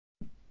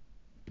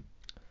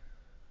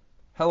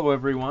Hello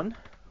everyone,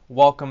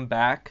 welcome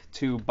back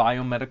to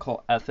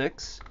Biomedical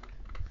Ethics.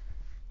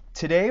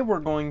 Today we're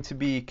going to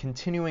be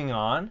continuing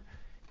on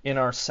in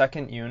our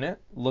second unit,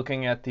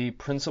 looking at the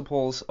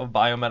principles of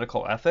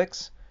biomedical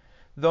ethics,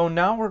 though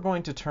now we're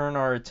going to turn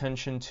our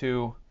attention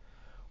to,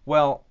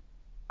 well,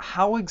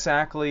 how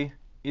exactly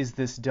is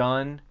this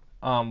done?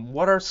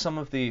 What are some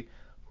of the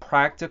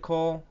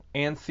practical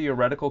and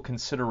theoretical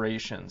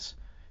considerations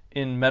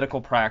in medical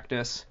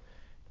practice,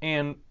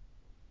 and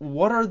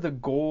what are the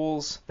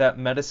goals that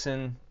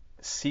medicine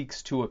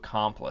seeks to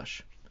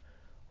accomplish?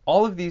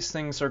 All of these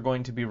things are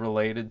going to be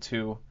related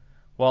to,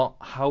 well,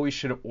 how we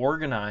should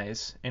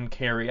organize and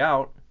carry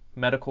out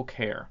medical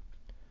care.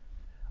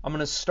 I'm going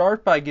to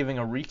start by giving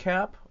a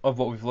recap of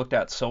what we've looked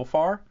at so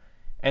far,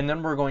 and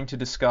then we're going to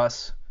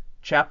discuss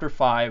Chapter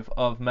 5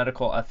 of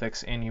Medical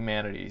Ethics and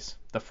Humanities,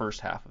 the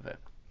first half of it.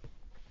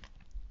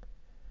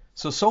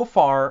 So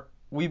far,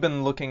 we've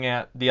been looking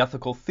at the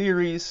ethical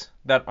theories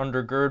that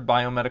undergird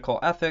biomedical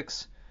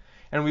ethics,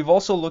 and we've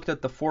also looked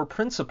at the 4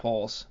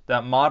 principles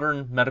that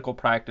modern medical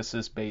practice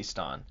is based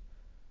on.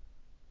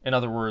 In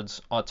other words,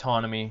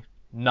 autonomy,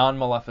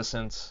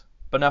 non-maleficence,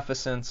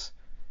 beneficence,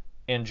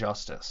 and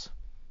justice.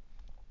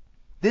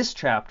 This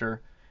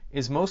chapter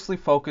is mostly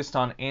focused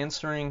on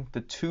answering the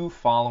 2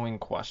 following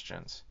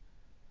questions.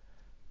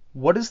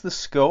 What is the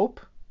scope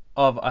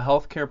of a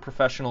healthcare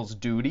professional's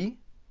duty?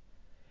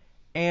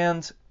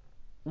 And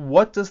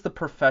what does the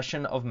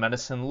profession of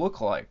medicine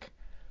look like?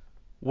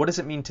 What does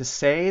it mean to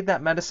say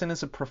that medicine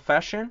is a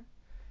profession?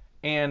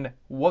 And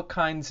what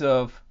kinds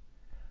of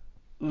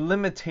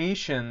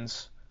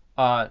limitations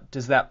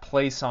does that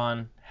place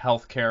on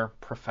healthcare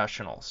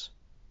professionals?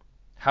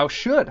 How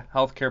should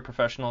healthcare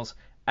professionals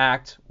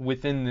act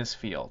within this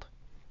field?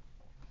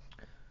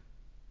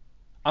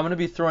 I'm going to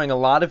be throwing a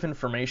lot of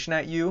information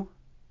at you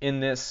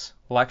in this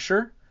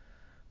lecture.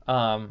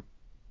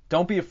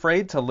 Don't be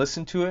afraid to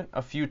listen to it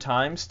a few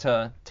times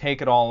to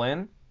take it all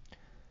in.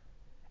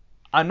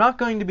 I'm not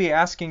going to be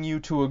asking you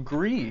to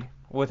agree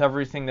with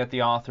everything that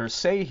the authors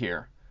say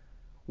here.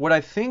 What I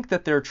think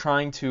that they're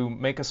trying to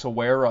make us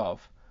aware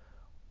of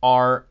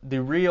are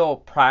the real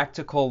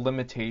practical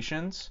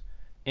limitations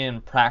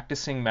in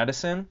practicing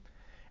medicine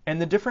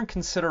and the different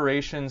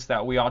considerations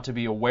that we ought to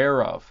be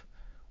aware of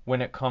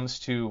when it comes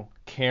to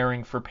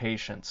caring for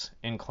patients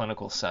in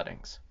clinical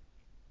settings.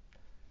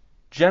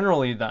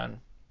 Generally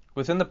then,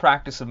 within the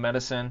practice of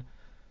medicine,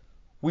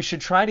 we should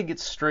try to get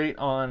straight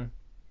on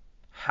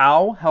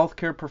how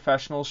healthcare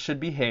professionals should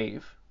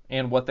behave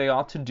and what they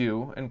ought to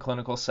do in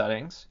clinical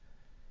settings,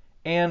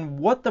 and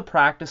what the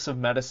practice of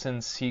medicine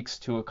seeks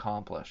to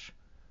accomplish.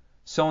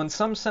 So in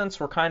some sense,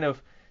 we're kind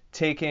of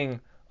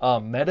taking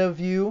a meta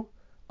view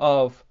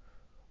of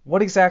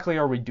what exactly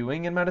are we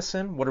doing in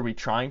medicine, what are we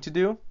trying to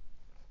do,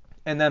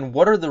 and then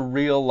what are the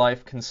real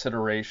life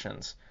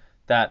considerations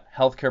that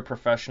healthcare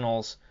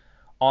professionals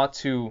ought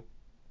to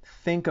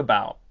think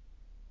about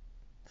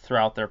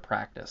throughout their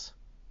practice.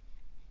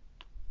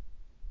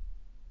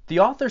 The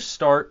authors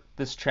start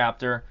this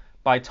chapter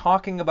by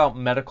talking about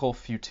medical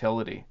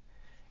futility,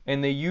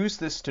 and they use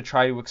this to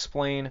try to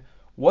explain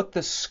what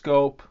the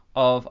scope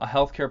of a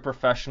healthcare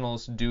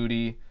professional's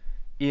duty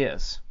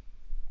is.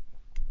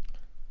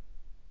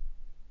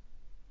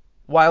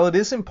 While it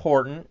is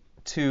important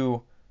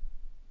to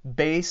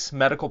base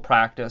medical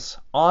practice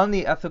on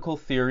the ethical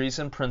theories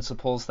and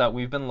principles that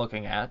we've been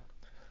looking at,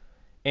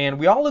 and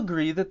we all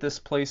agree that this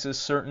places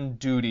certain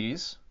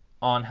duties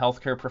on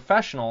healthcare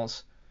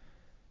professionals,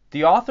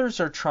 the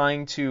authors are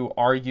trying to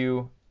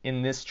argue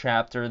in this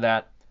chapter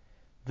that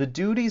the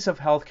duties of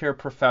healthcare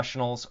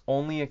professionals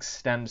only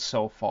extend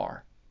so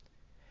far.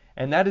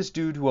 And that is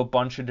due to a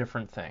bunch of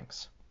different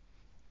things.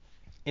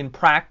 In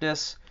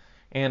practice,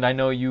 and I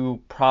know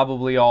you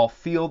probably all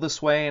feel this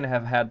way and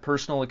have had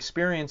personal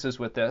experiences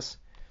with this,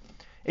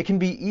 it can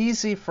be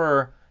easy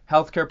for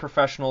healthcare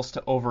professionals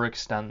to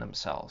overextend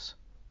themselves,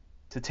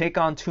 to take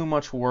on too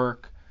much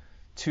work,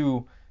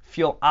 to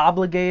feel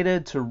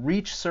obligated to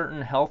reach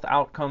certain health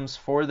outcomes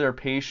for their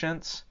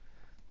patients,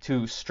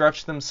 to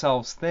stretch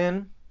themselves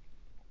thin.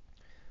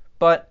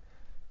 But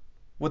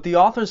what the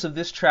authors of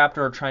this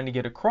chapter are trying to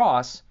get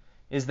across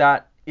is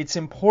that it's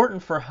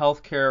important for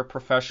healthcare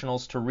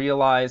professionals to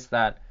realize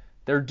that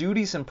their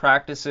duties and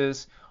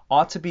practices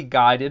ought to be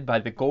guided by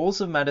the goals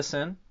of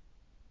medicine,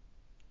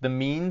 the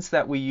means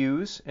that we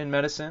use in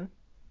medicine,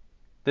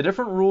 the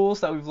different rules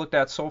that we've looked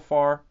at so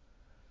far,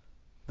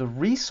 the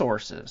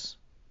resources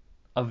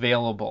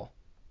available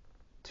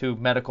to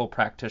medical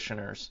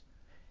practitioners,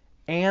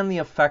 and the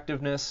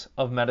effectiveness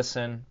of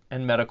medicine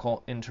and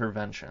medical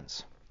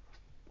interventions.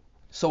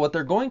 So what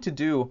they're going to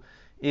do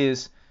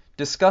is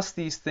discuss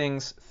these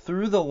things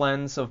through the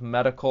lens of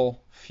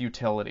medical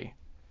futility.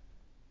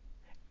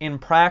 In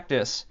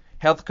practice,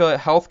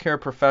 healthcare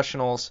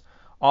professionals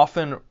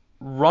often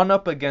run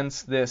up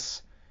against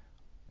this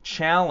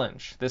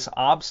challenge, this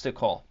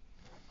obstacle,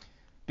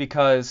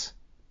 because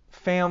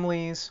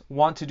families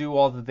want to do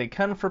all that they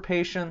can for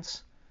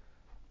patients,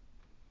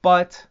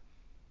 but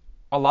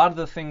a lot of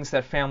the things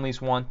that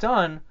families want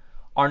done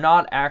are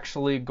not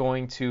actually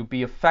going to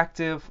be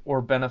effective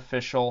or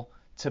beneficial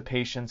to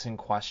patients in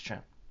question.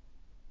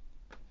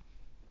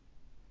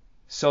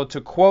 So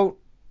to quote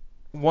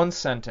one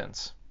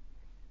sentence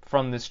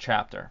from this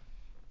chapter,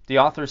 the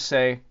authors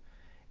say,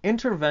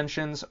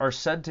 "Interventions are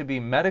said to be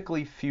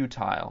medically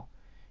futile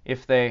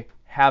if they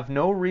have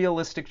no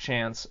realistic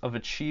chance of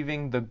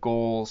achieving the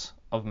goals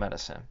of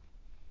medicine."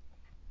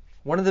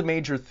 One of the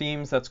major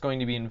themes that's going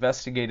to be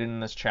investigated in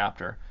this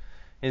chapter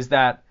is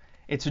that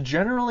it's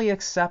generally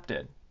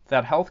accepted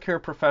that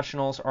healthcare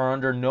professionals are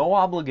under no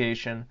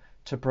obligation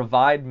to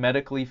provide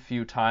medically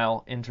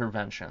futile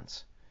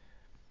interventions.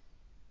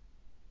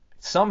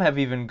 Some have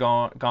even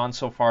gone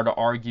so far to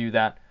argue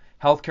that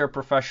healthcare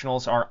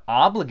professionals are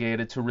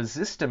obligated to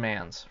resist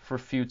demands for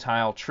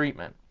futile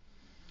treatment.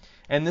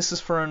 And this is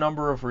for a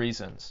number of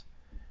reasons.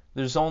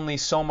 There's only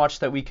so much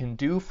that we can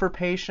do for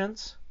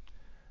patients.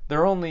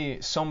 There are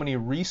only so many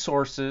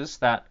resources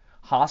that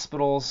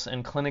hospitals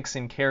and clinics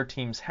and care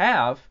teams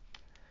have.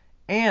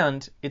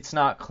 And it's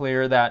not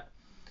clear that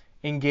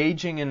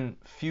engaging in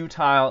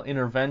futile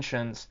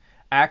interventions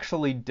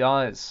actually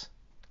does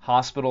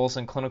hospitals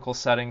and clinical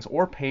settings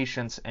or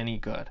patients any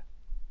good.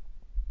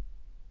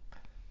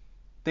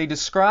 They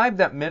describe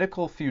that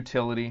medical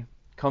futility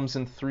comes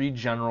in three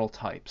general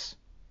types: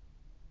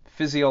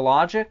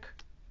 physiologic,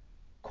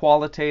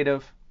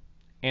 qualitative,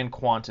 and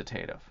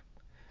quantitative.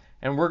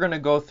 And we're going to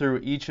go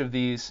through each of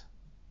these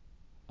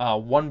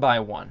one by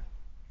one.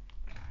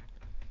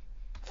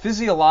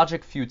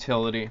 Physiologic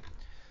futility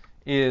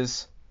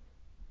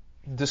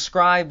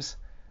describes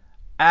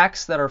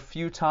acts that are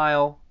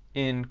futile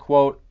in,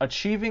 quote,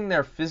 achieving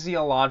their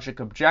physiologic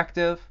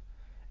objective,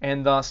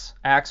 and thus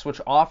acts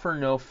which offer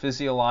no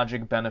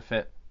physiologic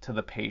benefit to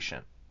the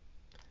patient.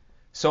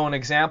 So an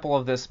example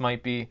of this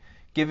might be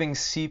giving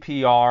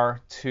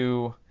CPR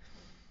to,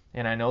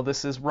 and I know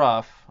this is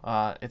rough,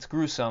 it's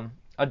gruesome,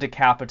 a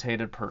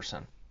decapitated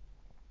person.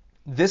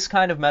 This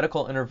kind of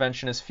medical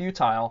intervention is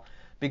futile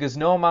because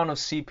no amount of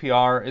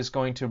CPR is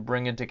going to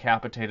bring a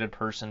decapitated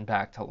person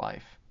back to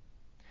life.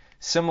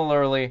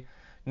 Similarly,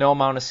 no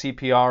amount of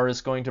CPR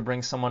is going to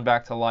bring someone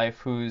back to life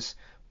whose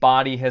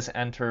body has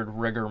entered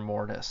rigor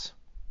mortis.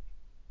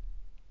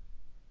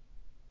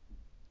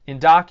 In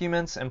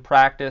documents and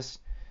practice,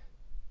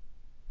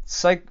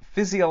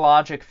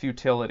 physiologic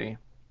futility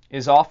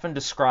is often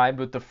described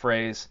with the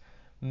phrase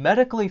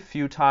medically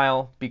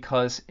futile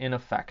because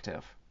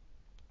ineffective.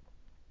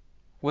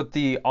 What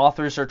the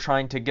authors are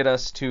trying to get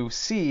us to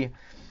see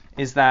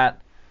is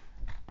that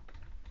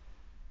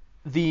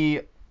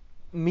the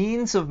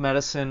means of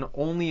medicine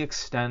only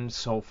extend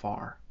so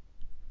far.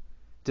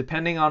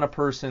 Depending on a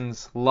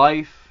person's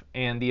life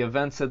and the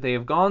events that they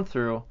have gone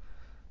through,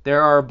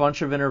 there are a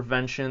bunch of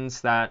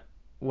interventions that,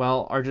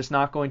 well, are just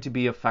not going to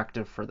be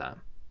effective for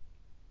them.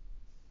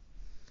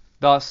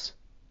 Thus,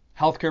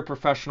 healthcare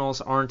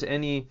professionals aren't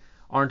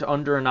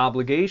under an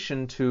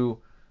obligation to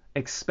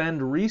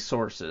expend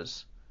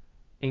resources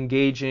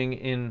engaging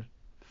in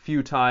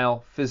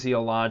futile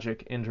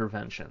physiologic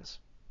interventions.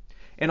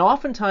 And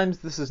oftentimes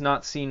this is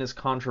not seen as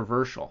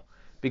controversial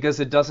because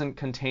it doesn't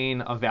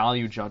contain a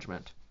value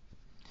judgment.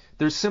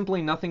 There's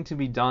simply nothing to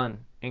be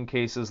done in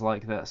cases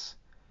like this.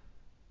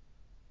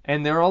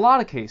 And there are a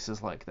lot of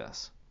cases like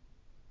this.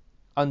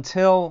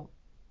 Until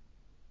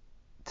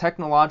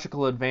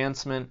technological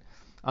advancement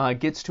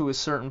gets to a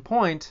certain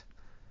point,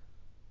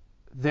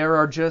 there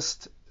are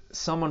just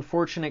some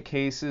unfortunate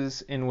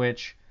cases in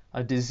which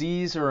a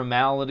disease or a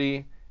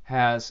malady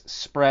has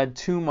spread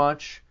too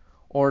much,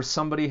 or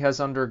somebody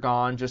has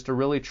undergone just a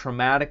really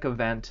traumatic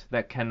event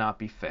that cannot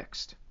be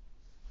fixed.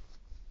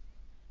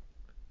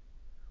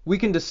 We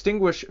can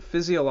distinguish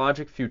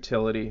physiologic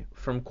futility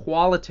from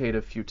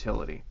qualitative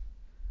futility.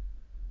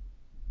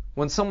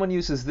 When someone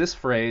uses this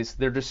phrase,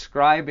 they're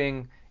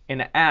describing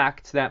an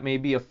act that may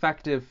be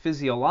effective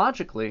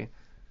physiologically,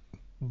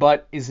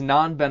 but is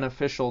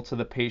non-beneficial to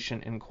the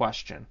patient in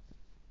question.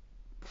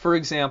 For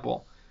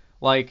example,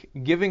 like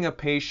giving a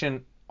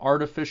patient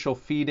artificial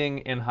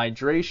feeding and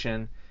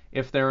hydration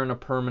if they're in a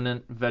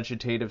permanent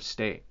vegetative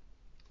state,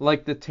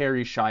 like the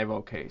Terry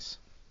Schiavo case.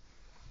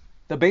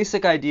 The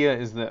basic idea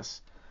is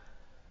this: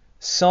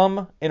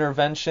 some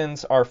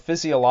interventions are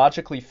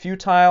physiologically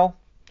futile,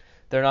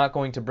 they're not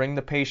going to bring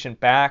the patient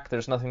back,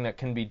 there's nothing that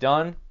can be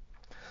done,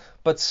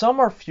 but some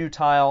are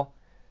futile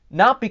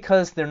not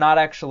because they're not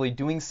actually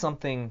doing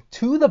something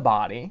to the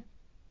body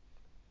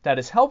that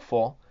is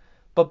helpful,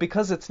 but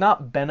because it's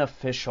not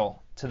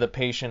beneficial to the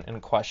patient in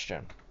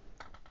question.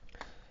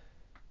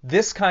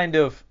 This kind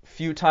of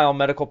futile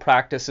medical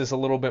practice is a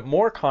little bit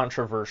more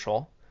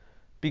controversial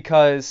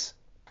because,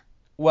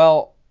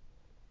 well,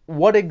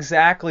 what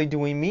exactly do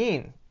we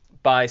mean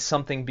by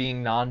something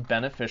being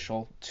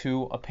non-beneficial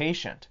to a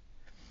patient?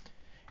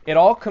 It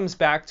all comes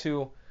back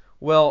to,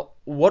 well,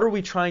 what are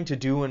we trying to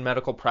do in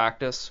medical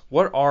practice?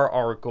 What are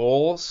our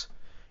goals?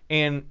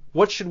 And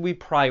what should we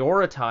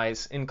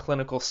prioritize in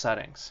clinical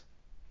settings?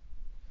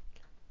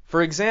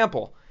 For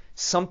example,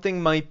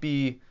 something might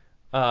be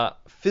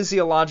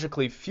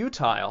physiologically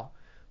futile,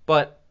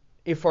 but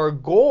if our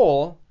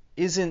goal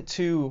isn't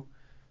to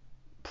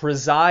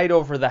preside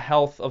over the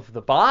health of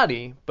the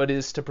body, but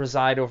is to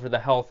preside over the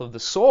health of the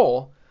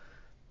soul,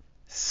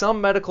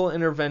 some medical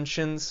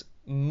interventions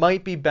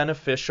might be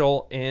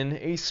beneficial in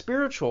a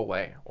spiritual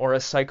way or a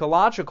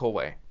psychological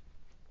way.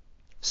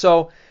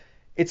 So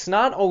it's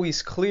not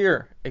always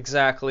clear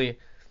exactly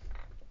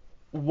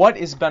what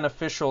is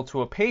beneficial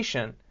to a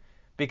patient,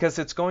 because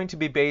it's going to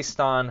be based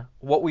on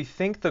what we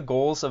think the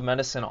goals of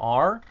medicine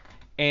are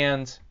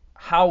and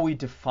how we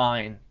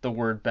define the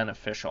word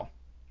beneficial.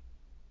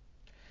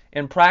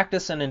 In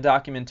practice and in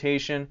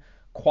documentation,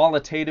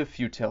 qualitative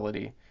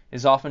futility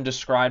is often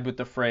described with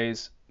the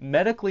phrase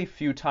medically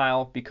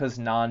futile because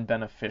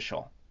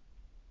non-beneficial.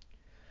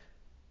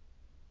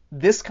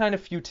 This kind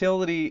of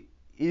futility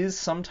is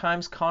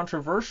sometimes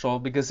controversial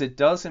because it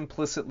does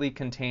implicitly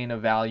contain a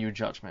value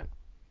judgment.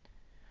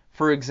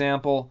 For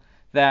example,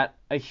 that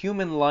a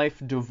human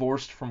life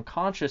divorced from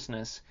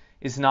consciousness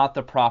is not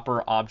the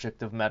proper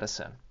object of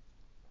medicine.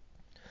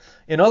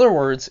 In other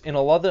words, in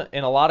a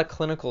lot of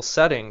clinical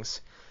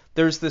settings,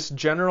 there's this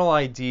general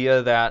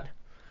idea that,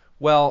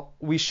 well,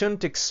 we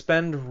shouldn't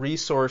expend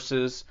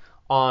resources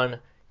on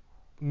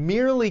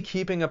merely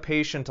keeping a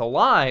patient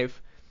alive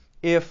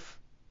if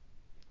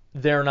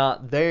they're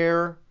not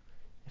there,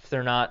 if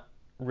they're not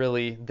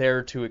really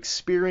there to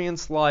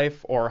experience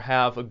life or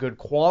have a good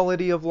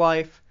quality of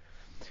life.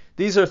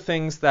 These are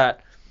things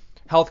that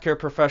healthcare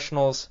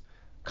professionals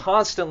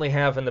constantly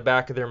have in the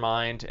back of their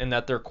mind and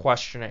that they're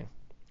questioning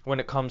when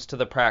it comes to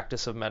the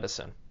practice of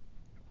medicine.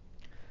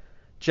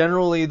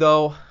 Generally,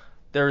 though,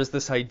 there is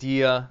this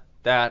idea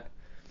that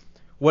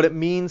what it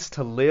means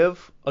to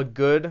live a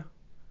good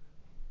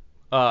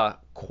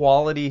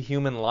quality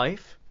human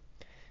life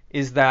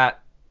is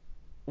that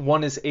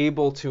one is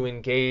able to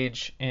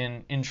engage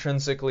in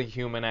intrinsically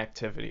human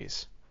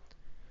activities,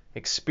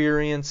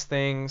 experience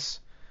things,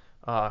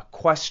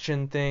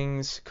 question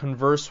things,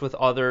 converse with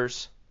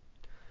others.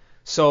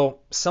 So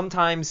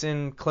sometimes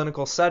in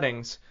clinical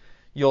settings,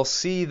 you'll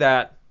see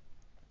that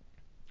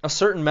a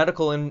certain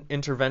medical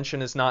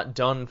intervention is not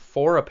done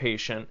for a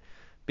patient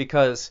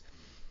because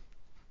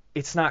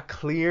it's not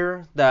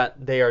clear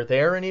that they are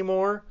there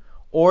anymore,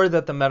 or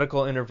that the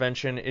medical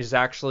intervention is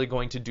actually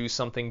going to do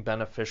something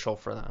beneficial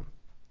for them.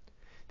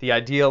 The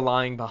idea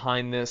lying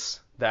behind this,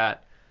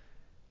 that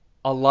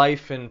a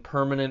life in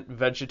permanent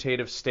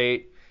vegetative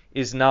state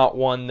is not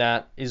one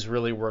that is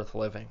really worth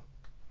living,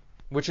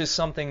 which is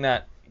something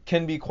that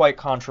can be quite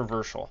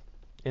controversial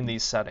in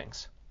these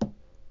settings.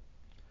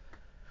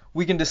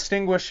 We can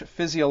distinguish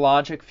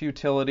physiologic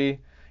futility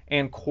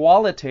and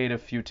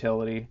qualitative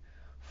futility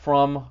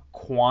from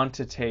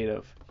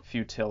quantitative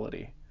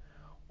futility,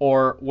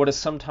 or what is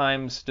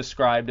sometimes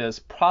described as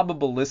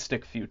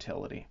probabilistic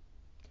futility.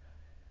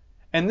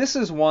 And this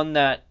is one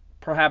that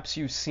perhaps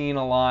you've seen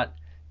a lot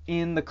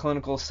in the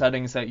clinical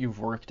settings that you've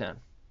worked in.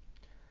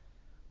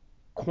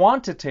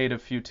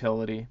 Quantitative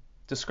futility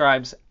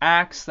describes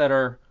acts that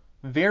are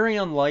very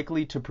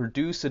unlikely to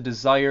produce a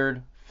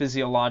desired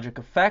physiologic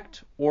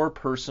effect or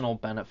personal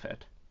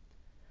benefit.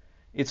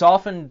 It's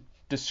often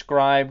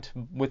described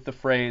with the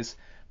phrase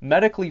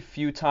medically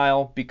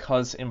futile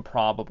because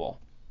improbable.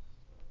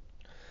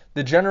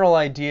 The general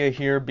idea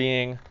here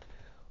being,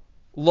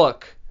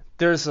 look,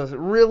 there's a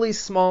really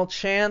small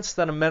chance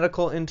that a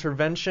medical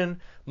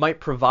intervention might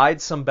provide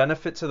some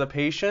benefit to the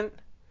patient,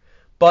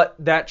 but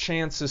that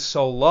chance is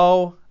so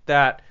low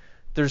that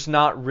there's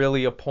not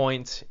really a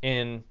point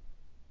in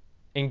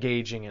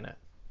engaging in it.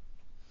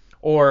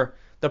 Or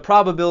the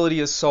probability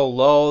is so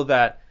low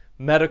that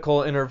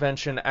medical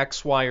intervention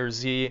X, Y, or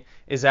Z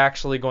is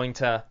actually going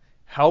to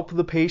help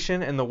the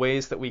patient in the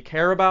ways that we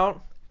care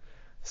about,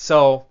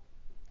 so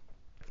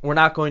we're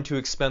not going to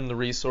expend the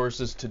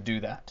resources to do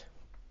that.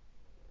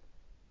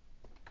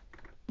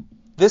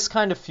 This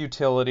kind of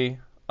futility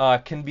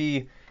can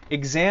be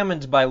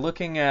examined by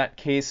looking at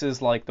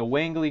cases like the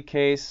Wangley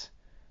case,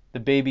 the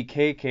Baby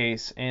K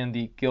case, and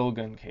the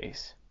Gilgun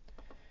case.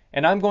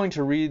 And I'm going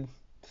to read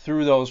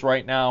through those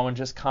right now and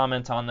just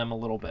comment on them a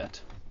little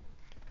bit.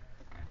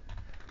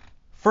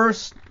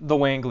 First, the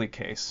Wangley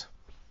case.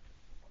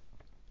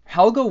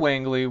 Helga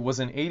Wangley was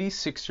an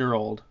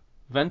 86-year-old,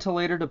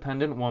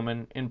 ventilator-dependent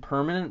woman in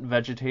permanent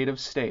vegetative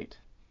state.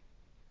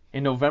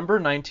 In November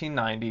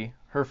 1990,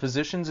 her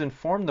physicians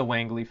informed the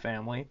Wangley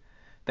family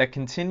that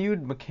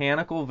continued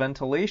mechanical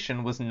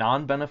ventilation was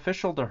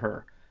non-beneficial to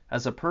her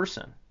as a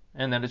person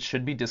and that it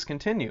should be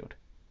discontinued.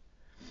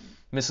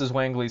 Mrs.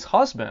 Wangley's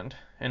husband,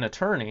 an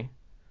attorney,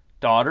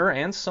 daughter,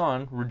 and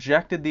son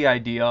rejected the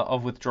idea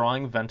of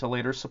withdrawing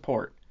ventilator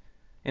support,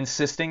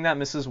 insisting that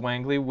Mrs.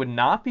 Wangley would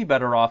not be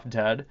better off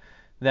dead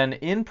than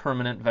in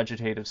permanent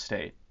vegetative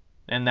state,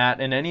 and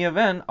that in any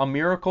event a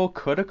miracle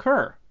could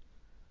occur.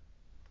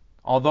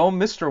 Although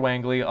Mr.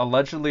 Wangley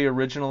allegedly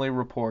originally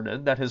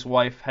reported that his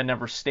wife had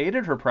never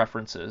stated her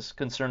preferences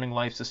concerning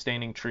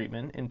life-sustaining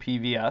treatment in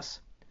PVS,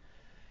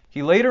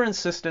 he later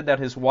insisted that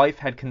his wife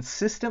had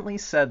consistently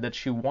said that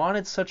she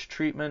wanted such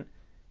treatment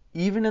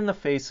even in the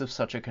face of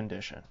such a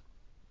condition.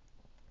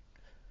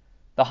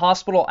 The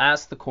hospital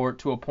asked the court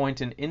to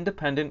appoint an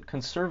independent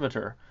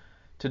conservator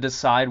to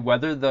decide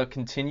whether the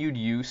continued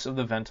use of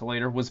the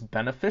ventilator was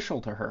beneficial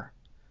to her.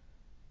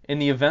 In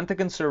the event the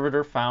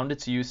conservator found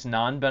its use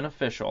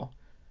non-beneficial,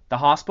 the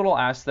hospital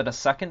asked that a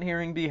second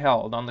hearing be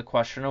held on the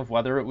question of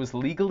whether it was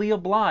legally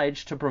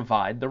obliged to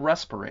provide the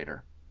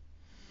respirator.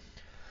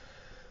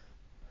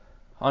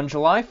 On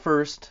July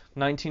 1st,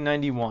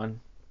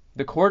 1991,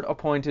 the court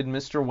appointed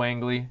Mr.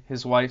 Wangley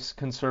his wife's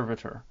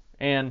conservator,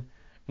 and,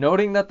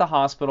 noting that the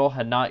hospital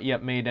had not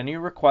yet made any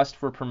request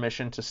for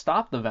permission to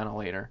stop the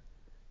ventilator,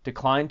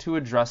 declined to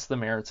address the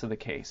merits of the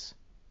case.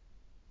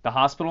 The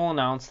hospital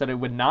announced that it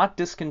would not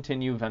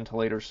discontinue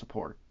ventilator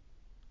support.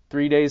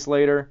 3 days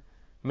later,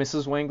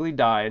 Mrs. Wangley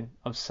died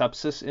of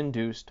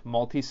sepsis-induced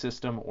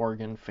multisystem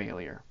organ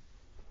failure.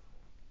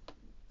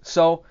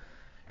 So,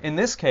 in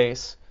this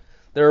case,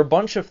 there are a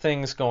bunch of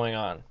things going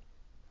on.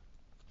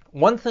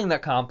 One thing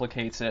that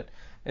complicates it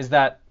is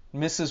that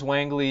Mrs.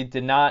 Wangley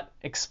did not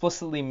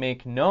explicitly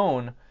make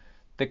known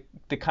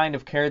the kind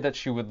of care that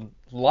she would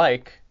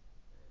like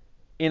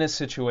in a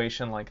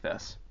situation like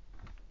this.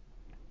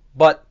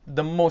 But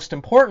the most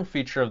important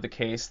feature of the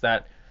case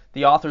that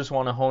the authors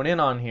want to hone in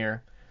on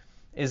here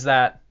is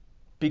that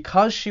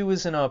because she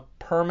was in a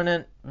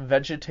permanent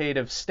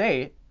vegetative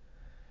state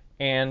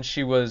and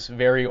she was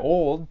very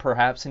old,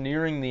 perhaps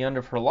nearing the end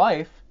of her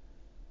life,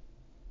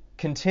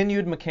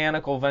 continued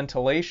mechanical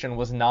ventilation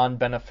was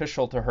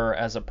non-beneficial to her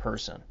as a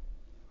person.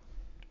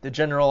 The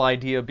general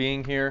idea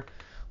being here,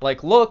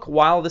 like, look,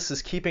 while this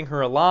is keeping her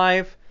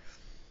alive,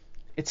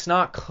 it's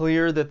not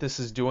clear that this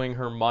is doing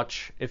her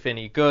much, if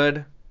any,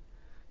 good.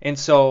 And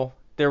so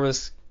there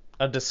was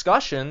a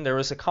discussion, there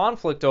was a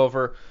conflict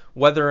over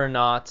whether or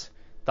not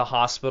the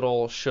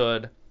hospital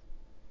should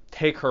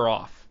take her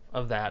off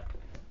of that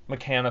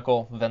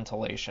mechanical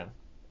ventilation.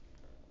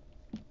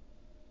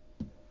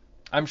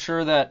 I'm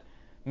sure that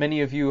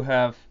many of you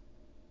have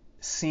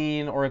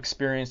seen or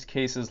experienced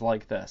cases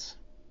like this.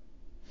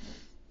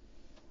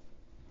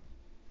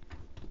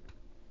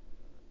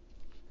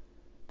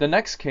 The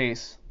next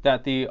case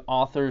that the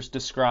authors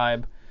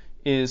describe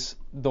is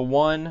the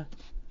one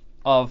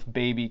of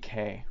baby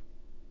K.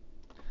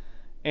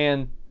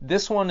 And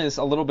this one is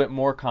a little bit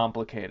more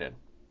complicated.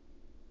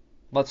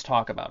 Let's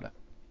talk about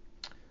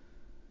it.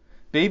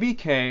 Baby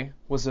K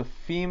was a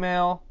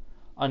female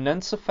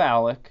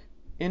anencephalic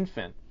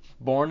infant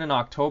born in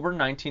October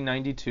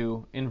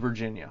 1992 in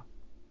Virginia.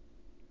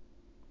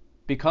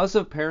 Because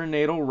of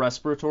perinatal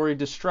respiratory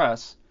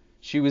distress,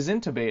 she was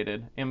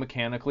intubated and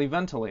mechanically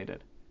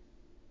ventilated.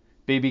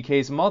 Baby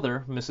K's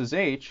mother, Mrs.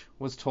 H,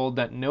 was told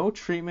that no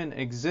treatment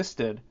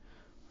existed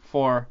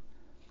for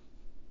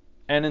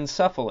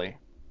anencephaly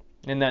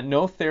and that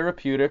no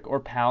therapeutic or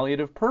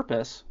palliative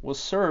purpose was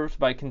served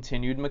by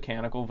continued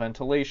mechanical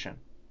ventilation.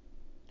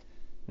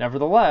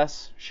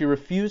 Nevertheless, she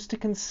refused to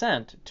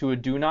consent to a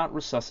do not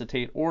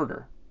resuscitate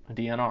order, a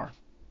DNR.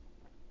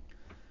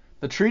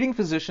 The treating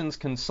physicians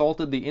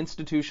consulted the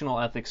Institutional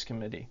Ethics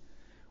Committee,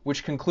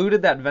 which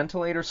concluded that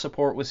ventilator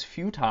support was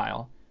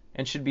futile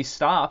and should be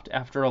stopped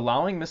after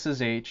allowing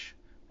Mrs. H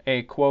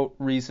a, quote,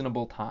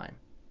 reasonable time,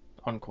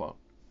 unquote.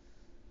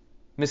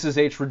 Mrs.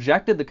 H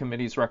rejected the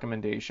committee's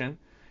recommendation,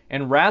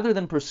 and rather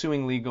than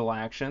pursuing legal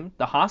action,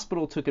 the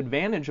hospital took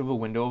advantage of a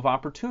window of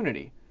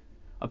opportunity,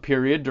 a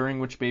period during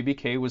which baby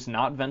K was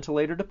not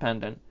ventilator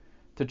dependent,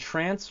 to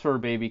transfer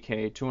baby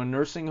K to a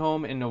nursing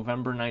home in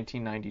November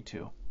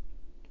 1992.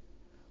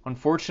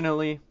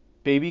 Unfortunately,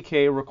 baby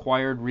K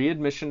required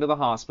readmission to the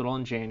hospital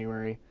in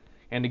January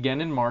and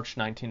again in March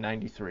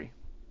 1993.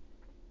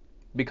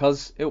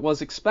 Because it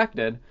was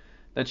expected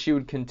that she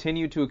would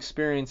continue to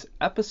experience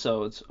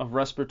episodes of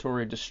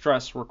respiratory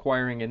distress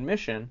requiring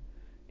admission,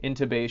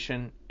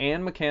 intubation,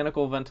 and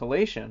mechanical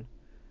ventilation,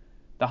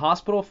 the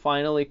hospital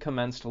finally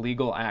commenced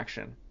legal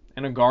action,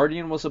 and a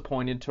guardian was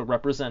appointed to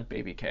represent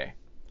baby K.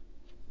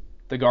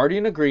 The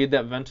guardian agreed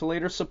that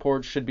ventilator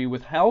support should be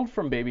withheld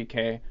from baby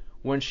K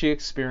when she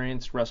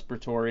experienced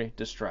respiratory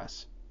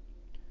distress.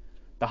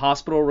 The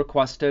hospital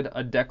requested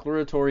a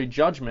declaratory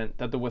judgment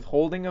that the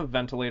withholding of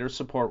ventilator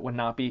support would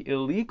not be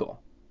illegal.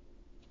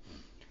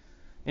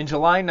 In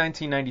July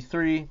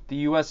 1993, the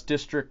U.S.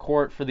 District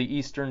Court for the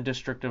Eastern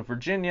District of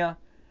Virginia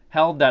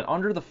held that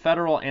under the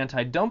federal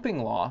anti-dumping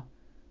law,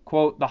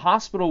 quote, the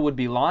hospital would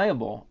be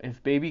liable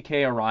if baby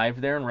K arrived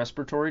there in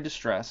respiratory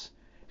distress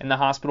and the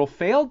hospital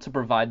failed to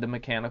provide the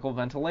mechanical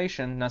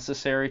ventilation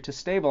necessary to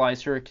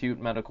stabilize her acute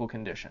medical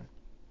condition.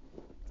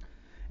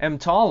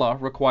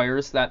 EMTALA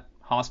requires that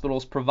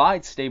hospitals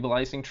provide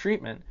stabilizing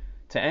treatment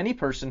to any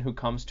person who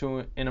comes to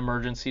an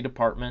emergency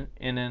department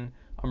in an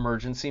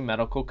emergency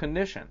medical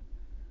condition,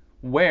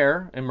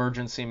 where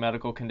emergency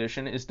medical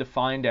condition is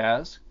defined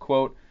as,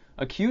 quote,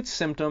 acute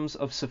symptoms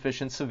of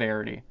sufficient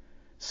severity,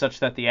 such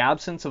that the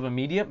absence of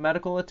immediate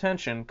medical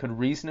attention could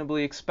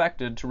reasonably be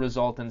expected to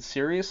result in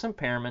serious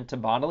impairment to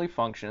bodily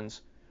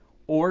functions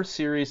or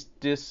serious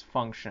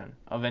dysfunction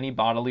of any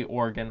bodily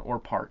organ or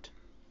part.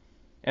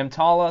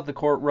 EMTALA, the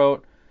court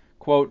wrote,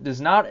 quote,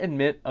 does not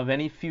admit of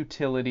any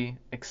futility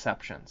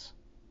exceptions,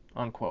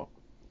 unquote.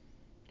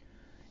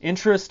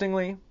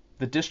 Interestingly,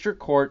 the district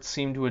court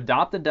seemed to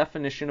adopt the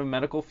definition of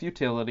medical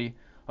futility,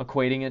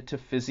 equating it to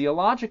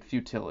physiologic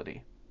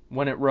futility,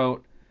 when it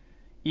wrote,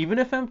 "Even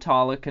if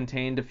EMTALA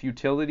contained a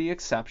futility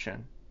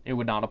exception, it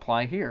would not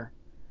apply here.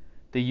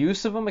 The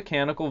use of a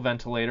mechanical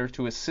ventilator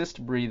to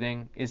assist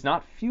breathing is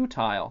not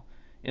futile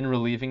in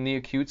relieving the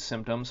acute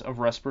symptoms of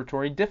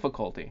respiratory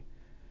difficulty,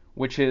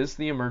 which is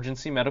the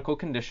emergency medical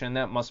condition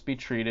that must be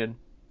treated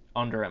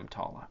under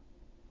EMTALA."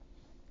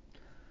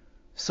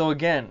 So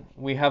again,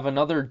 we have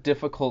another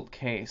difficult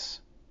case.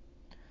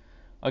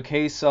 A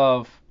case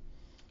of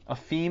a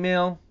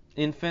female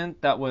infant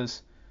that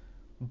was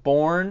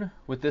born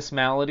with this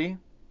malady,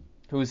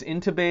 who was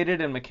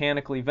intubated and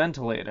mechanically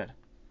ventilated.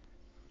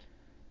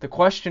 The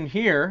question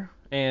here,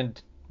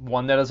 and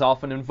one that is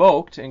often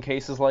invoked in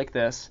cases like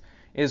this,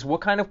 is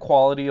what kind of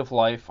quality of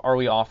life are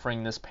we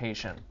offering this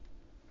patient?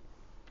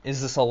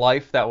 Is this a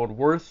life that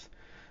would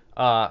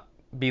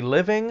be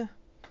living?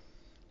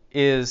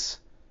 Is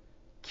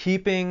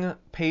keeping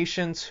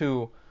patients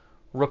who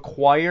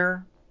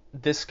require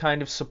this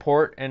kind of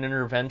support and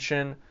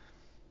intervention,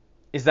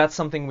 is that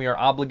something we are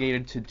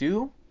obligated to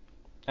do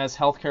as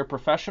healthcare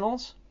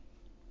professionals?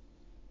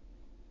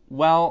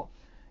 Well,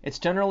 it's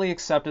generally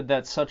accepted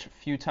that such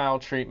futile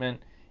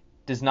treatment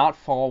does not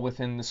fall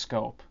within the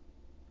scope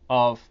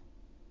of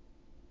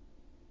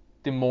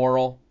the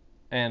moral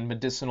and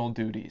medicinal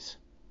duties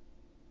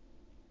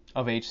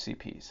of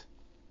HCPs.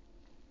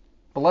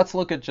 But let's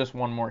look at just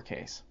one more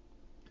case.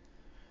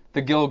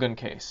 The Gilgan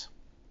case.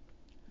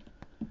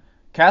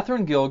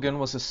 Catherine Gilgan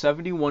was a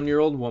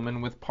 71-year-old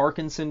woman with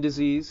Parkinson's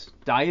disease,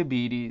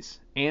 diabetes,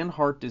 and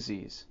heart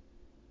disease,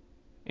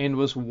 and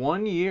was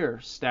 1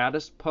 year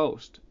status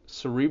post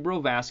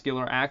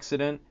cerebrovascular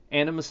accident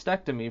and a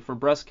mastectomy for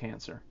breast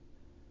cancer.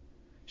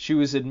 She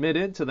was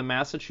admitted to the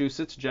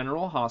Massachusetts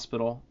General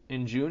Hospital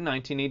in June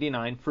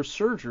 1989 for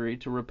surgery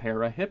to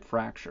repair a hip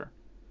fracture,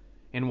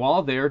 and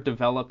while there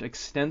developed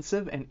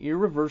extensive and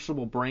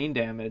irreversible brain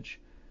damage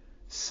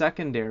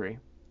secondary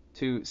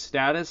to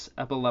status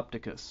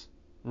epilepticus,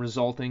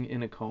 resulting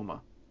in a coma.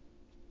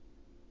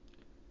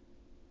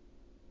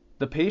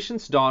 The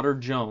patient's daughter,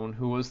 Joan,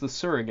 who was the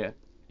surrogate,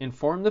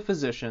 informed the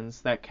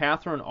physicians that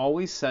Catherine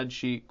always said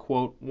she,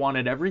 quote,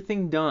 wanted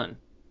everything done,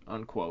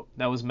 unquote,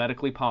 that was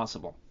medically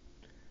possible.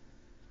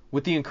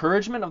 With the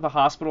encouragement of the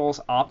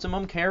hospital's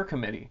Optimum Care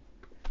Committee,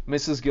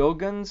 Mrs.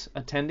 Gilgan's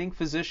attending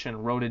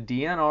physician wrote a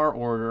DNR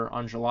order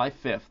on July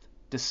 5th,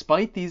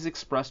 despite these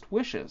expressed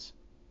wishes.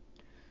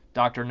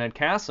 Dr. Ned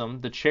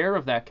Kassem, the chair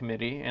of that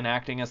committee and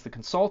acting as the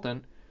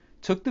consultant,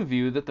 took the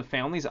view that the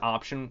family's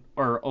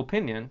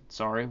opinion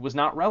was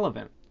not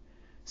relevant,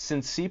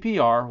 since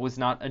CPR was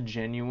not a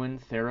genuine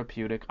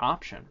therapeutic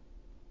option.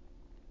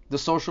 The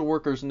social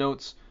worker's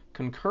notes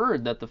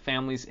concurred that the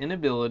family's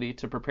inability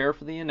to prepare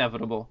for the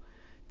inevitable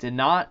did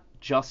not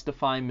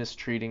justify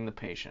mistreating the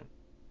patient.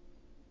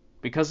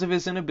 Because of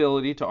his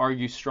inability to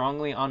argue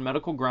strongly on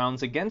medical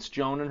grounds against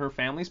Joan and her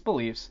family's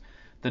beliefs,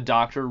 the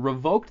doctor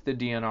revoked the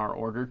DNR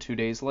order 2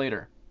 days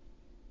later.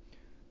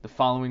 The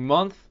following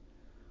month,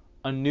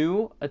 a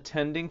new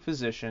attending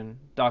physician,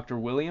 Dr.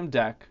 William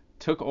Deck,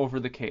 took over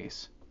the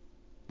case.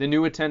 The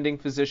new attending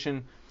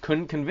physician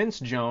couldn't convince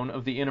Joan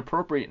of the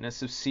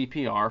inappropriateness of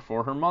CPR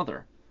for her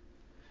mother.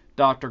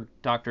 Dr.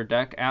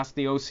 Deck asked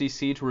the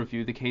OCC to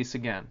review the case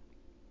again.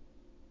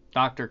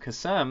 Dr.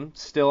 Kassem,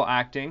 still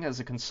acting as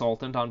a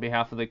consultant on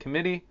behalf of the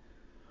committee,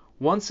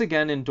 once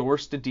again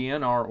endorsed a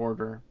DNR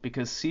order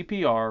because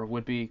CPR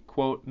would be,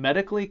 quote,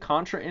 medically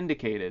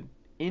contraindicated,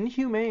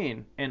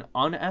 inhumane, and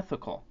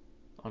unethical,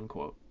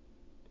 unquote.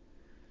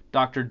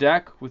 Dr.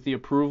 Deck, with the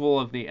approval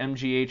of the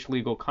MGH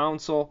legal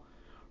counsel,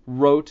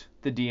 wrote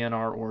the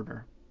DNR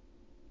order.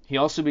 He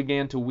also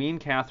began to wean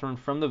Catherine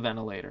from the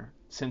ventilator,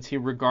 since he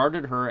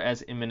regarded her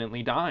as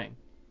imminently dying.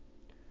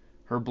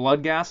 Her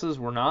blood gases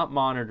were not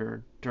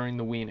monitored during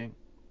the weaning,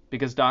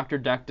 because Dr.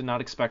 Deck did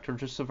not expect her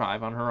to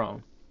survive on her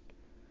own.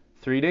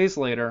 3 days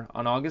later,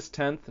 on August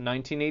 10,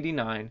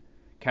 1989,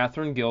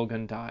 Catherine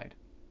Gilgan died.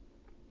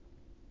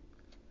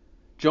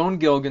 Joan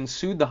Gilgan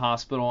sued the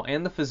hospital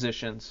and the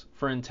physicians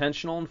for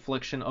intentional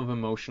infliction of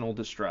emotional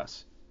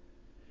distress.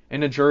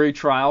 In a jury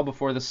trial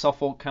before the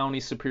Suffolk County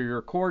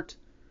Superior Court,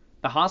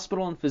 the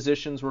hospital and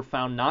physicians were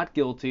found not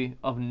guilty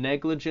of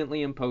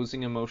negligently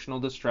imposing emotional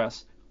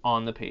distress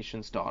on the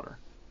patient's daughter.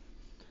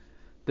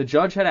 The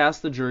judge had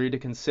asked the jury to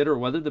consider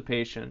whether the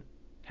patient,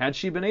 had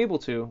she been able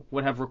to,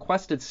 would have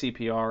requested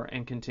CPR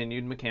and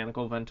continued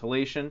mechanical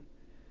ventilation.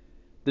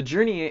 The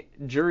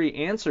jury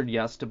answered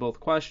yes to both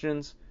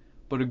questions,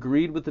 but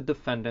agreed with the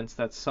defendants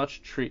that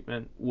such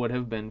treatment would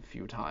have been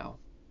futile.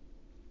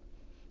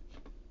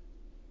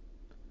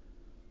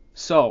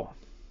 So,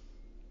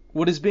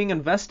 what is being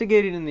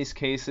investigated in these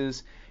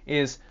cases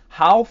is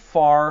how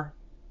far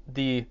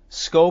the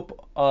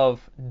scope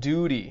of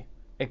duty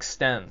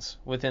extends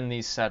within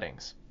these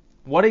settings.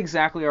 What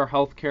exactly are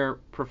healthcare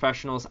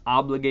professionals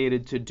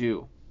obligated to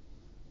do?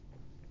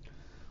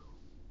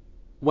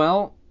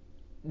 Well,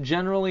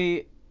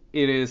 generally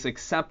it is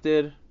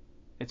accepted,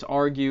 it's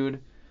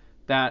argued,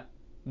 that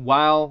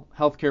while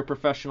healthcare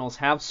professionals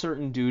have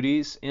certain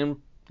duties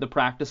in the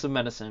practice of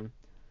medicine,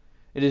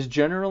 it is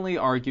generally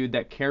argued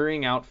that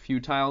carrying out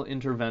futile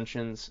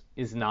interventions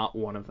is not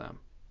one of them.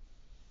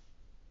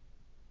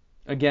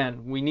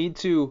 Again, we need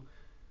to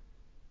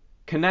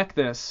connect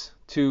this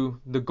to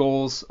the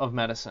goals of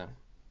medicine.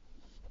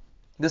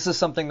 This is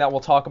something that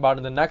we'll talk about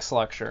in the next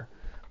lecture,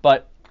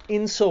 but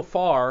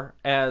insofar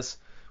as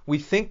we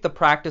think the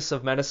practice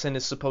of medicine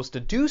is supposed to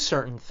do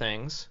certain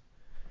things,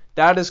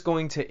 that is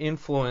going to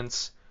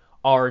influence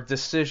our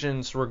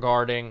decisions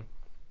regarding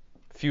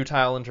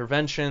futile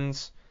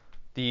interventions,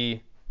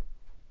 the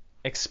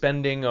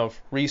expending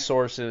of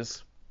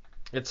resources,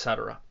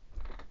 etc.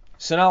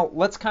 So now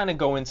let's kind of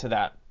go into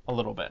that a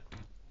little bit.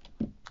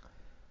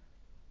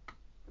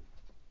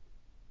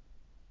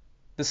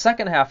 The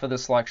second half of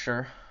this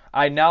lecture,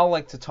 I'd now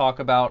like to talk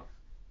about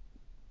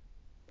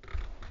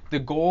the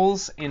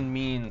goals and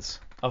means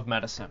of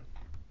medicine.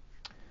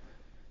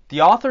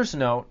 The authors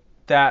note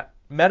that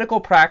medical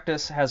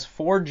practice has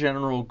 4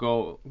 general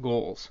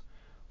goals,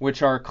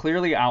 which are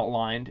clearly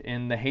outlined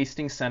in the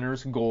Hastings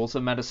Center's Goals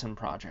of Medicine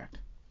project.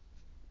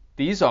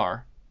 These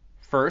are,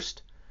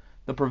 first,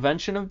 the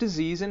prevention of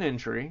disease and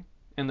injury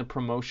and the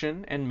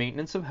promotion and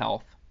maintenance of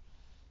health.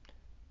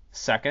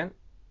 Second,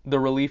 the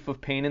relief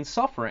of pain and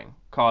suffering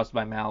caused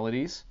by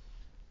maladies.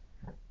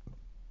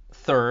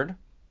 Third,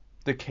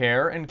 the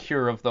care and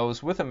cure of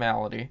those with a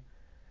malady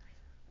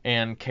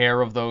and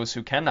care of those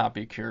who cannot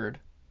be cured.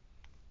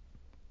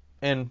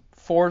 And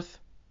fourth,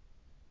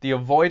 the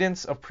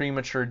avoidance of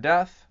premature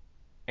death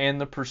and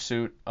the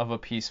pursuit of a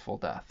peaceful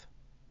death.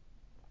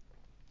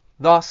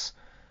 Thus,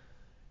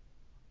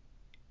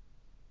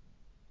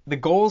 the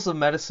goals of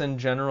medicine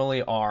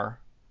generally are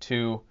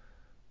to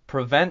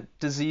prevent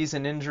disease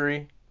and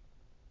injury,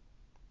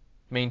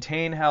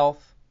 maintain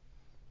health,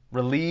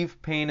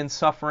 relieve pain and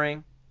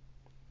suffering,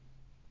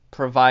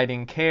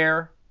 providing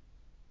care,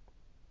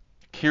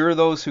 cure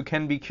those who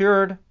can be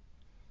cured,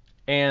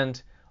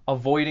 and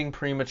avoiding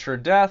premature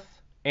death,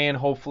 and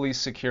hopefully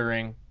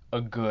securing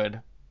a good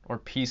or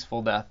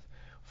peaceful death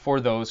for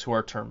those who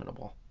are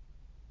terminable.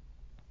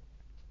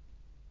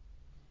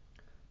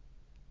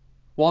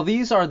 While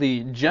these are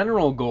the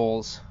general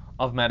goals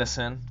of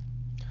medicine,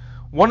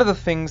 one of the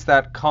things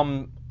that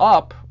come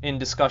up in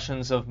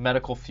discussions of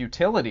medical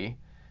futility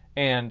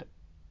and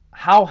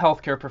how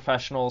healthcare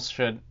professionals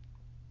should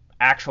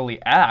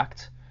actually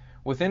act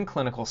within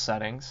clinical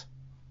settings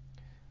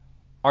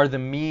are the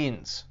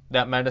means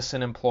that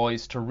medicine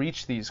employs to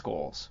reach these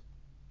goals.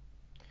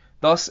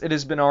 Thus, it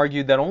has been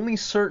argued that only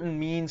certain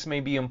means may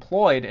be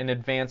employed in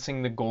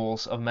advancing the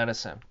goals of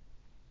medicine.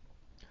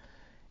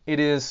 It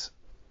is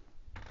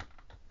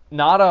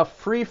not a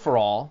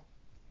free-for-all.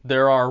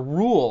 There are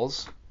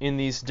rules in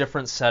these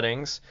different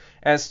settings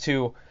as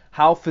to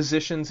how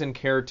physicians and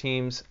care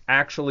teams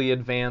actually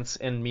advance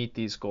and meet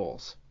these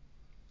goals.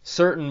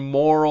 Certain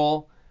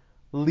moral,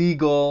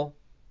 legal,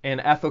 and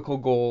ethical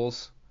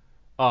goals,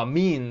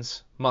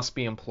 means must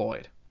be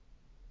employed.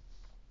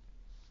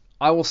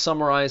 I will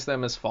summarize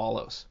them as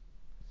follows.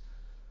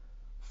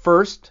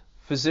 First,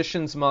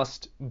 physicians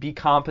must be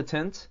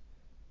competent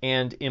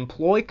and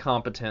employ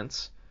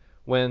competence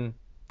when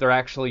they're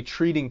actually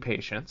treating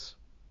patients.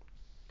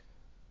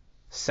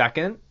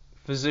 Second,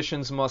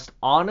 physicians must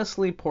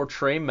honestly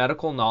portray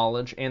medical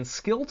knowledge and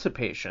skill to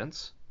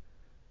patients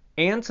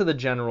and to the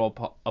general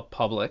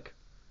public,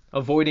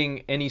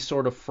 avoiding any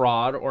sort of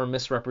fraud or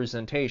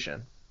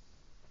misrepresentation.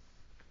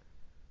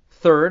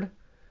 Third,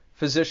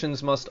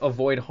 physicians must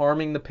avoid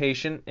harming the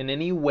patient in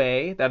any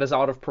way that is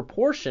out of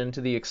proportion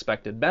to the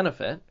expected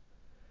benefit,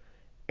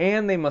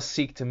 and they must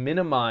seek to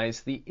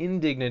minimize the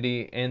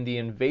indignity and the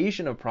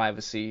invasion of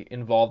privacy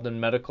involved in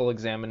medical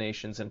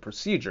examinations and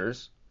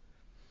procedures.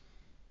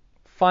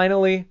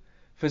 Finally,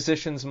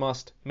 physicians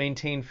must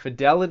maintain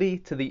fidelity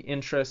to the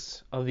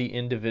interests of the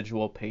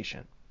individual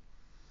patient.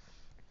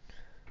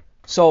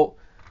 So,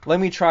 let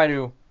me try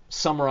to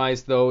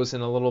summarize those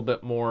in a little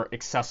bit more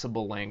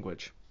accessible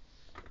language.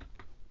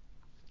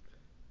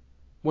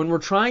 When we're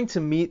trying to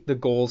meet the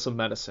goals of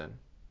medicine,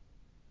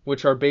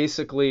 which are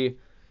basically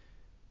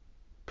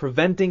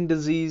preventing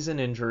disease and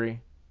injury,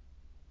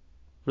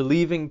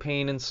 relieving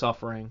pain and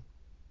suffering,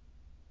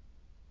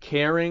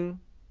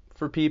 caring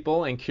for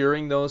people and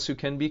curing those who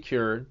can be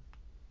cured,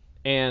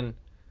 and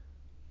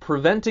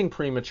preventing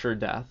premature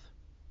death,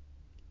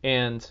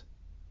 and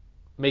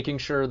making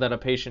sure that a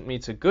patient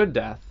meets a good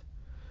death,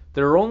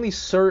 there are only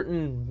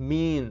certain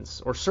means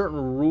or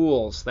certain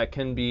rules that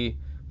can be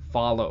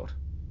followed.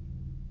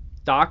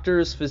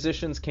 Doctors,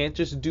 physicians can't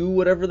just do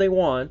whatever they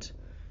want.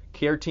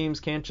 Care teams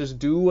can't just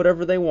do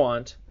whatever they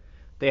want.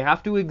 They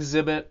have to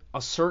exhibit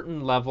a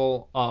certain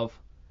level of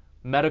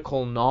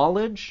medical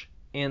knowledge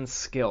and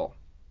skill.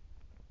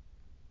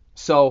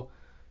 So,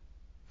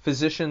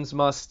 physicians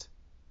must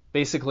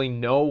basically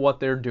know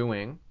what they're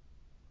doing,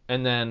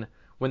 and then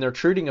when they're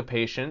treating a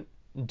patient,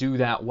 do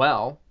that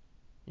well,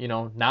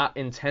 not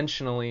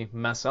intentionally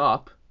mess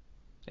up.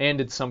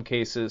 And in some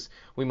cases,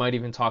 we might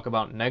even talk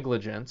about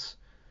negligence.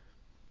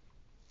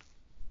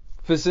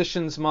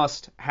 Physicians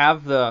must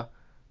have the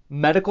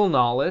medical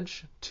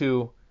knowledge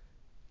to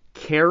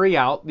carry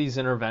out these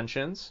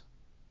interventions.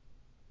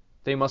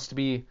 They must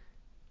be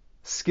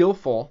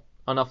skillful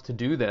enough to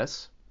do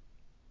this.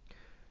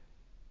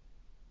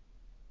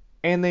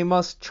 And they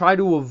must try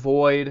to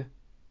avoid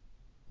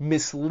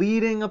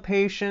misleading a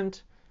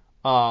patient,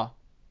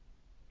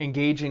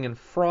 engaging in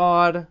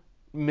fraud,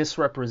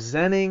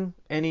 misrepresenting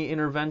any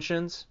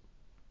interventions.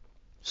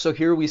 So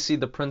here we see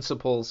the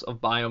principles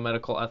of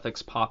biomedical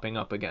ethics popping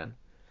up again,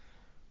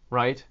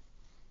 right?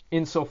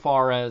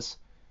 Insofar as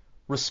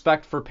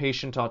respect for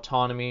patient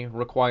autonomy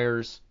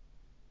requires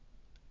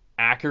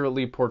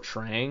accurately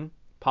portraying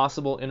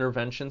possible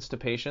interventions to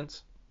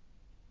patients.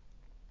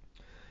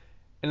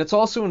 And it's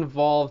also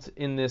involved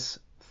in this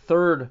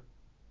third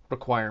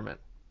requirement.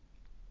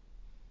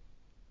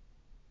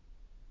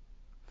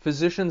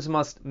 Physicians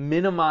must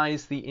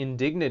minimize the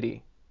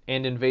indignity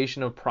and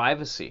invasion of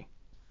privacy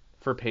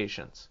for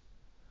patients.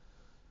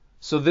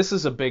 So this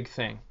is a big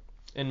thing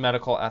in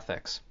medical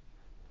ethics.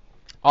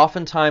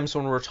 Oftentimes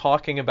when we're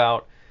talking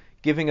about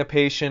giving a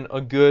patient a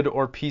good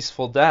or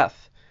peaceful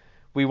death,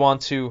 we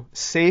want to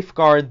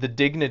safeguard the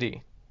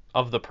dignity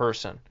of the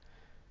person.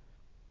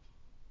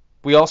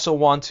 We also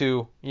want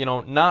to,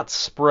 not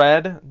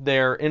spread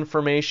their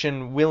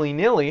information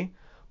willy-nilly,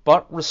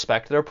 but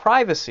respect their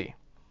privacy.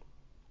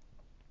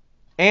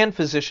 And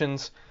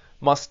physicians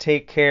must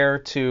take care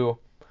to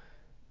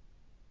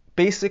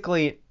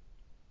basically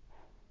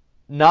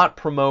not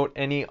promote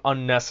any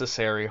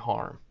unnecessary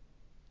harm.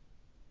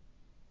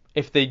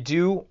 If they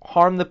do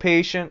harm the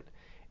patient,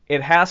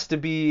 it has to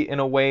be in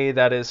a way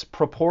that is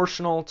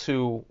proportional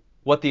to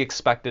what the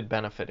expected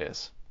benefit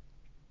is.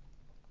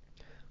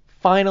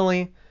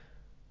 Finally,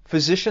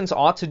 physicians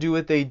ought to do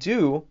what they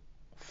do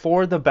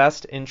for the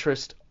best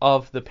interest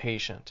of the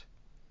patient.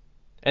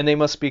 And they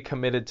must be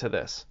committed to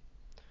this.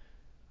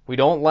 We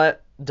don't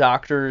let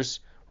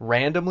doctors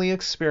randomly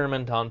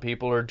experiment on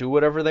people or do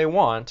whatever they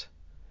want.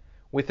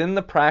 Within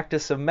the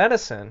practice of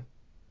medicine,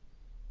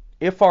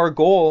 if our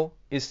goal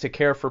is to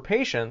care for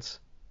patients,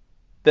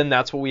 then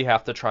that's what we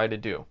have to try to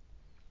do.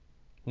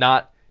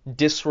 Not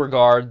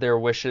disregard their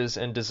wishes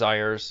and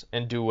desires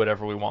and do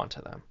whatever we want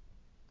to them.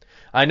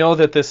 I know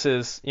that this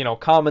is,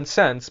 common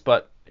sense,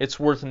 but it's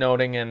worth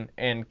noting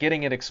and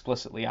getting it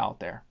explicitly out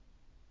there.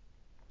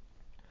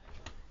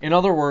 In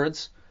other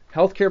words,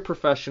 healthcare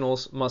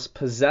professionals must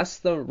possess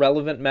the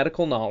relevant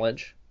medical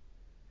knowledge,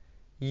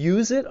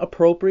 use it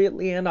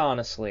appropriately and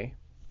honestly,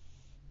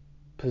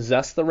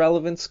 possess the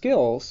relevant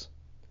skills,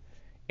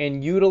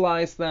 and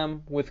utilize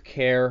them with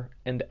care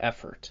and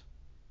effort.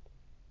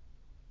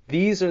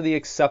 These are the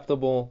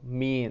acceptable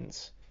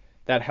means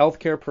that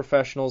healthcare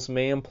professionals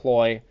may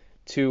employ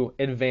to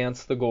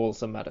advance the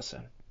goals of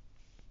medicine.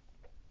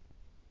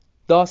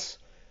 Thus,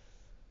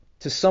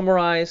 to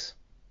summarize,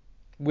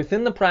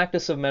 within the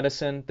practice of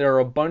medicine, there are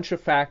a bunch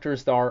of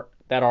factors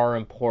that are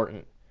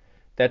important,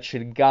 that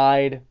should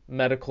guide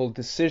medical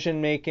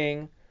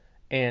decision-making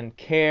and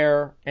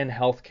care and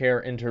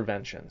healthcare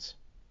interventions.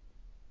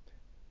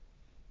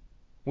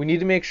 We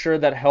need to make sure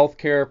that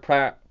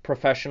healthcare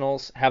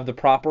professionals have the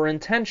proper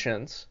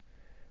intentions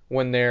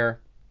when they're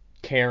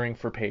caring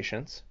for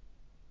patients.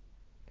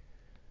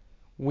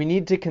 We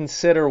need to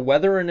consider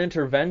whether an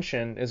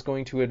intervention is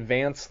going to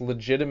advance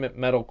legitimate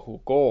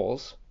medical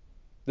goals.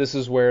 This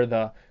is where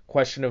the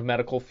question of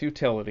medical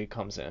futility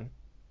comes in,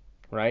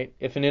 right?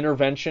 If an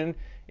intervention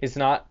is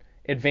not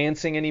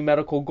advancing any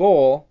medical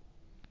goal,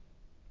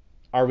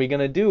 are we going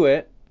to do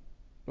it?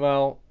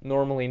 Well,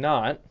 normally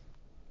not.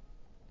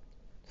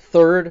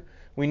 Third,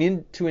 we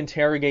need to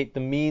interrogate the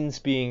means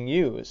being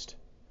used.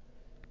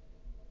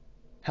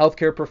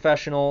 Healthcare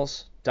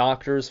professionals,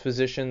 doctors,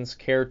 physicians,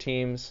 care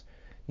teams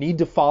need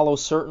to follow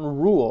certain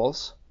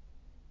rules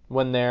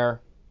when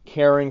they're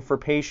caring for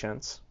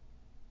patients,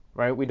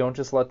 right? We don't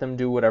just let them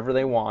do whatever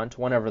they want,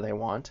 whenever they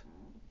want.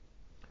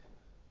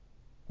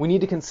 We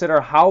need to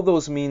consider how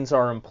those means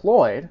are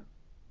employed.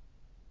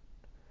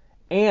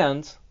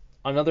 And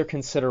another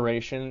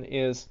consideration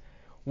is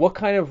what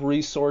kind of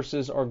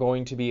resources are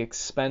going to be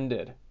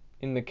expended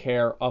in the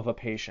care of a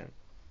patient.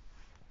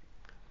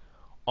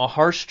 A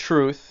harsh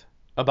truth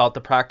about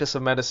the practice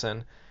of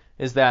medicine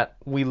is that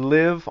we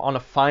live on a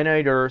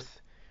finite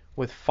earth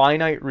with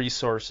finite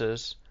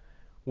resources,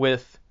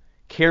 with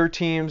care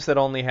teams that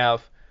only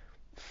have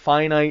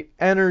finite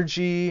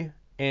energy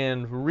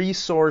and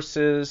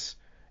resources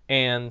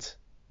and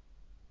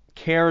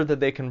care that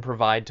they can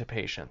provide to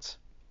patients.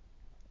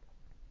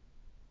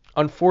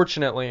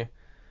 Unfortunately,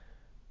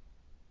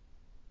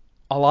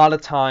 a lot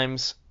of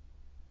times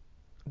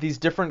these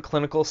different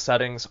clinical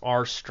settings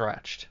are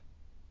stretched.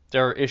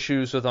 There are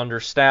issues with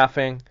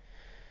understaffing.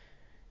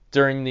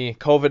 During the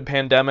COVID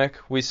pandemic,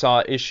 we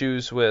saw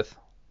issues with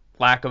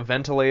lack of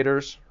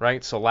ventilators,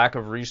 right? So lack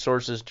of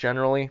resources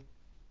generally.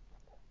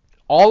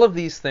 All of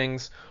these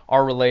things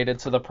are related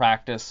to the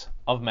practice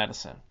of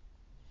medicine.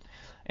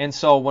 And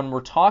so when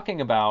we're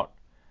talking about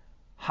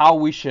how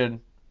we should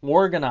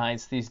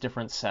organize these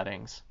different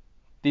settings,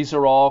 these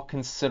are all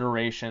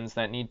considerations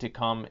that need to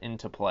come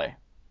into play.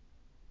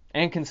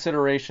 And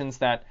considerations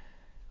that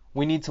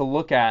we need to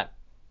look at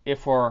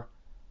if we're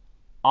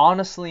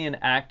honestly and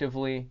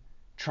actively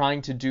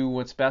trying to do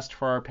what's best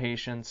for our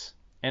patients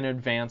and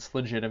advance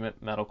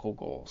legitimate medical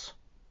goals.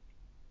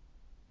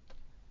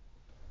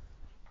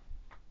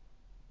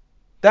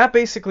 That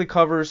basically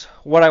covers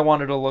what I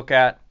wanted to look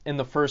at in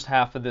the first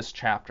half of this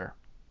chapter.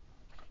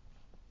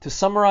 To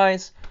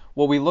summarize,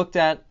 what we looked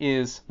at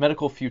is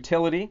medical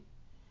futility.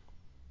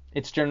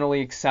 It's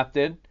generally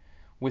accepted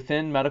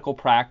within medical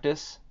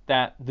practice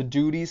that the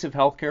duties of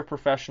healthcare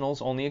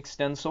professionals only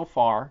extend so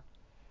far,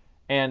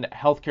 and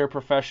healthcare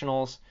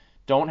professionals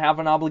don't have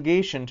an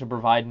obligation to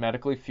provide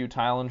medically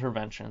futile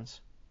interventions.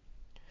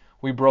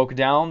 We broke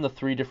down the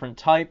 3 different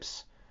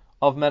types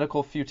of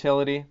medical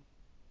futility.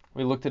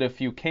 We looked at a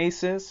few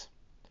cases,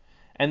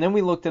 and then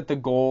we looked at the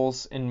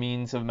goals and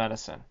means of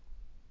medicine.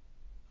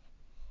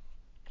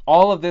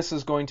 All of this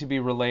is going to be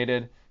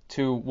related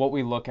to what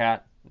we look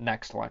at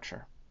next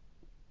lecture.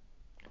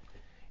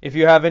 If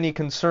you have any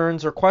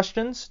concerns or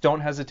questions,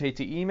 don't hesitate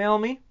to email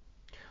me.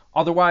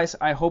 Otherwise,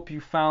 I hope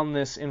you found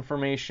this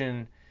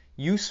information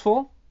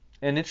useful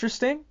and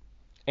interesting,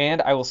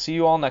 and I will see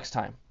you all next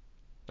time.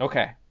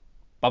 Okay,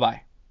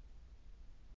 bye-bye.